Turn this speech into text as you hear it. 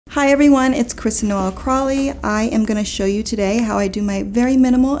Hi everyone, it's Kristen Crawley. I am going to show you today how I do my very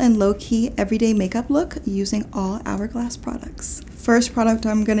minimal and low-key everyday makeup look using all Hourglass products. First product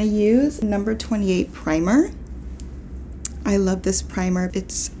I'm going to use, number 28 primer. I love this primer.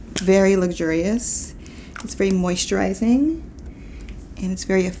 It's very luxurious. It's very moisturizing and it's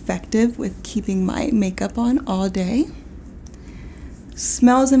very effective with keeping my makeup on all day.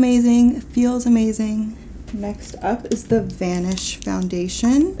 Smells amazing, feels amazing. Next up is the VANISH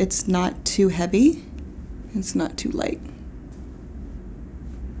foundation. It's not too heavy, it's not too light.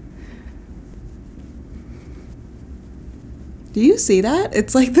 Do you see that?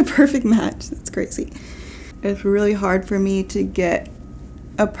 It's like the perfect match. It's crazy. It's really hard for me to get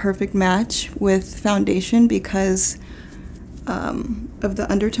a perfect match with foundation because of the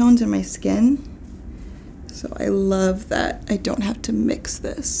undertones in my skin. So I love that I don't have to mix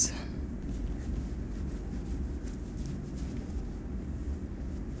this.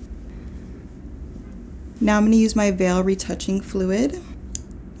 Now I'm going to use my Veil Retouching Fluid.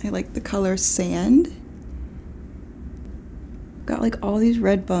 I like the color Sand. Got like all these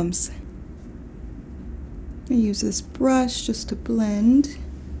red bumps. I'm going to use this brush just to blend.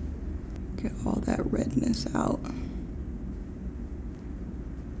 Get all that redness out.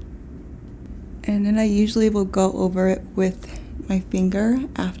 And then I usually will go over it with my finger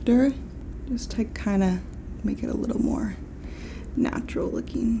after, just to kind of make it a little more natural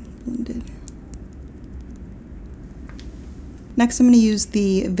looking, blended. Next, I'm going to use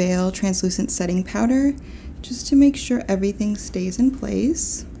the Veil Translucent Setting Powder just to make sure everything stays in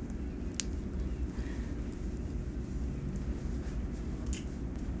place.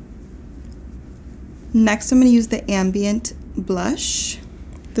 Next, I'm going to use the Ambient blush.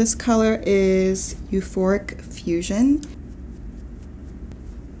 This color is Euphoric Fusion.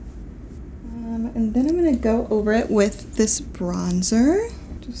 And then I'm going to go over it with this bronzer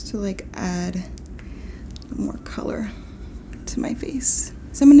just to like add more color to my face.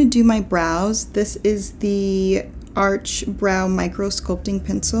 So I'm going to do my brows. This is the Arch Brow Micro Sculpting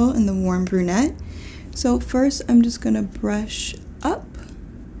Pencil in the warm brunette. So first I'm just going to brush up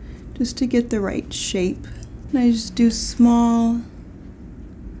just to get the right shape. And I just do small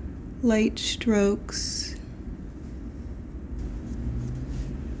light strokes.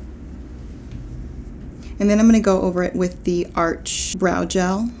 And then I'm going to go over it with the Arch Brow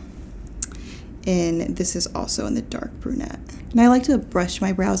Gel. And this is also in the dark brunette. And I like to brush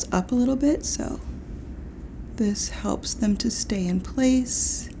my brows up a little bit, so this helps them to stay in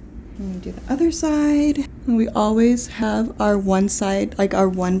place. I'm gonna do the other side. And we always have our one side, like our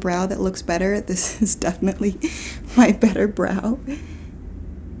one brow that looks better. This is definitely my better brow.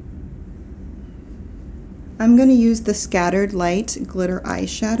 I'm gonna use the Scattered Light Glitter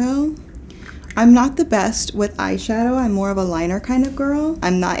Eyeshadow. I'm not the best with eyeshadow. I'm more of a liner kind of girl.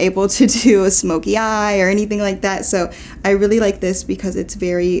 I'm not able to do a smoky eye or anything like that. So I really like this because it's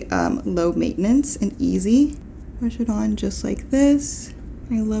very low maintenance and easy. Brush it on just like this.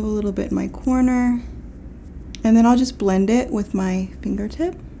 I love a little bit in my corner. And then I'll just blend it with my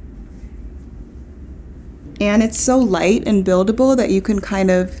fingertip. And it's so light and buildable that you can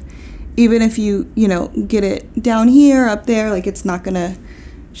kind of, even if you know, get it down here, up there, like it's not gonna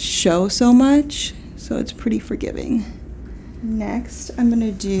show so much, so it's pretty forgiving. Next, I'm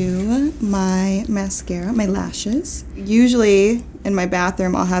gonna do my mascara, my lashes. Usually in my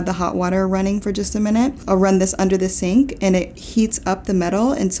bathroom, I'll have the hot water running for just a minute. I'll run this under the sink and it heats up the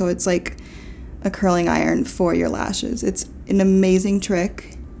metal, and so it's like a curling iron for your lashes. It's an amazing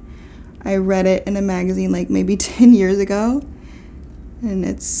trick. I read it in a magazine like maybe 10 years ago, and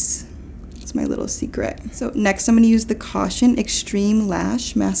it's my little secret. So next I'm going to use the Caution Extreme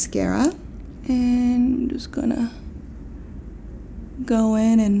Lash Mascara, and I'm just gonna go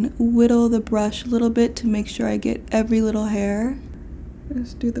in and whittle the brush a little bit to make sure I get every little hair.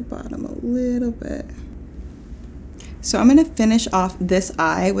 Just do the bottom a little bit. So I'm going to finish off this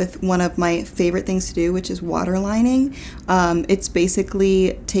eye with one of my favorite things to do, which is waterlining. It's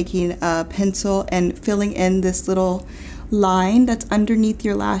basically taking a pencil and filling in this little line that's underneath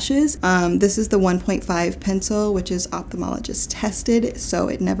your lashes. This is the 1.5 pencil, which is ophthalmologist tested, so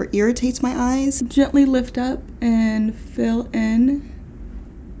it never irritates my eyes. Gently lift up and fill in.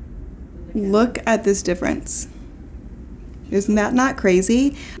 Look at this difference. Isn't that not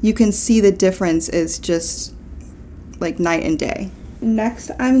crazy? You can see the difference is just like night and day. Next,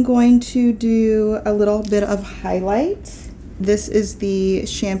 I'm going to do a little bit of highlight. This is the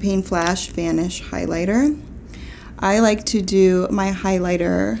Champagne Flash Vanish Highlighter. I like to do my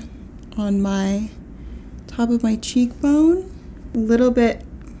highlighter on my top of my cheekbone. A little bit,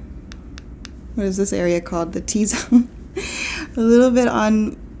 what is this area called? The T-zone. A little bit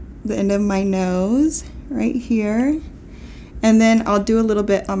on the end of my nose, right here. And then I'll do a little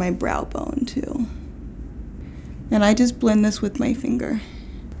bit on my brow bone too. And I just blend this with my finger.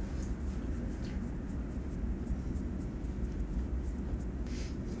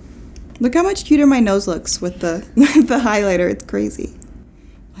 Look how much cuter my nose looks with the the highlighter. It's crazy.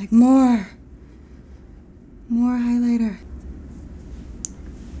 Like more highlighter.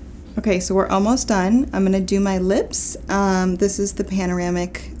 Okay, so we're almost done. I'm gonna do my lips. This is the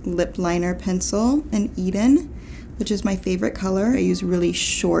Panoramic lip liner pencil in Eden, which is my favorite color. I use really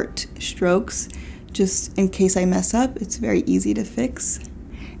short strokes just in case I mess up. It's very easy to fix.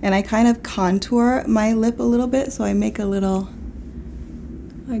 And I kind of contour my lip a little bit, so I make a little,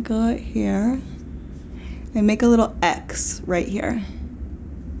 I go it here. I make a little X right here.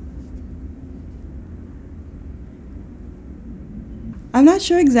 I'm not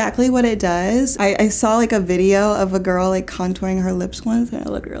sure exactly what it does. I saw like a video of a girl like contouring her lips once and it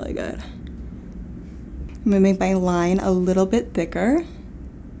looked really good. I'm gonna make my line a little bit thicker.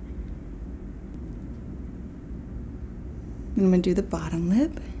 And I'm gonna do the bottom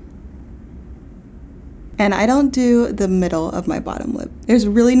lip. And I don't do the middle of my bottom lip. There's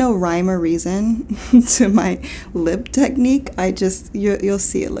really no rhyme or reason to my lip technique. I just, you'll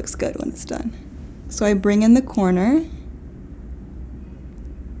see it looks good when it's done. So I bring in the corner.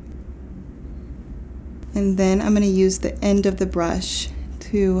 And then I'm gonna use the end of the brush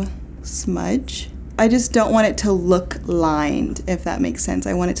to smudge. I just don't want it to look lined, if that makes sense.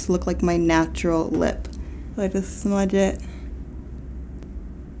 I want it to look like my natural lip. So I just smudge it.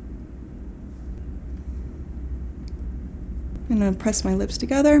 I'm gonna press my lips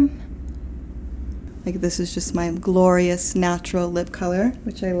together. Like this is just my glorious natural lip color,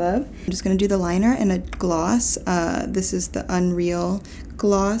 which I love. I'm just gonna do the liner and a gloss. This is the Unreal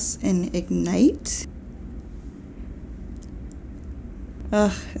Gloss in Ignite.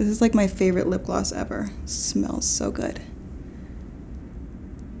 Ugh, this is like my favorite lip gloss ever. Smells so good.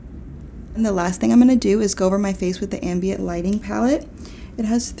 And the last thing I'm gonna do is go over my face with the Ambient Lighting palette. It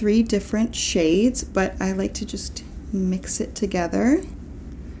has 3 different shades, but I like to just mix it together.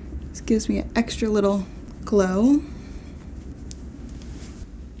 This gives me an extra little glow.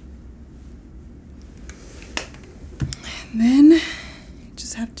 And then I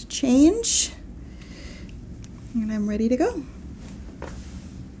just have to change, and I'm ready to go.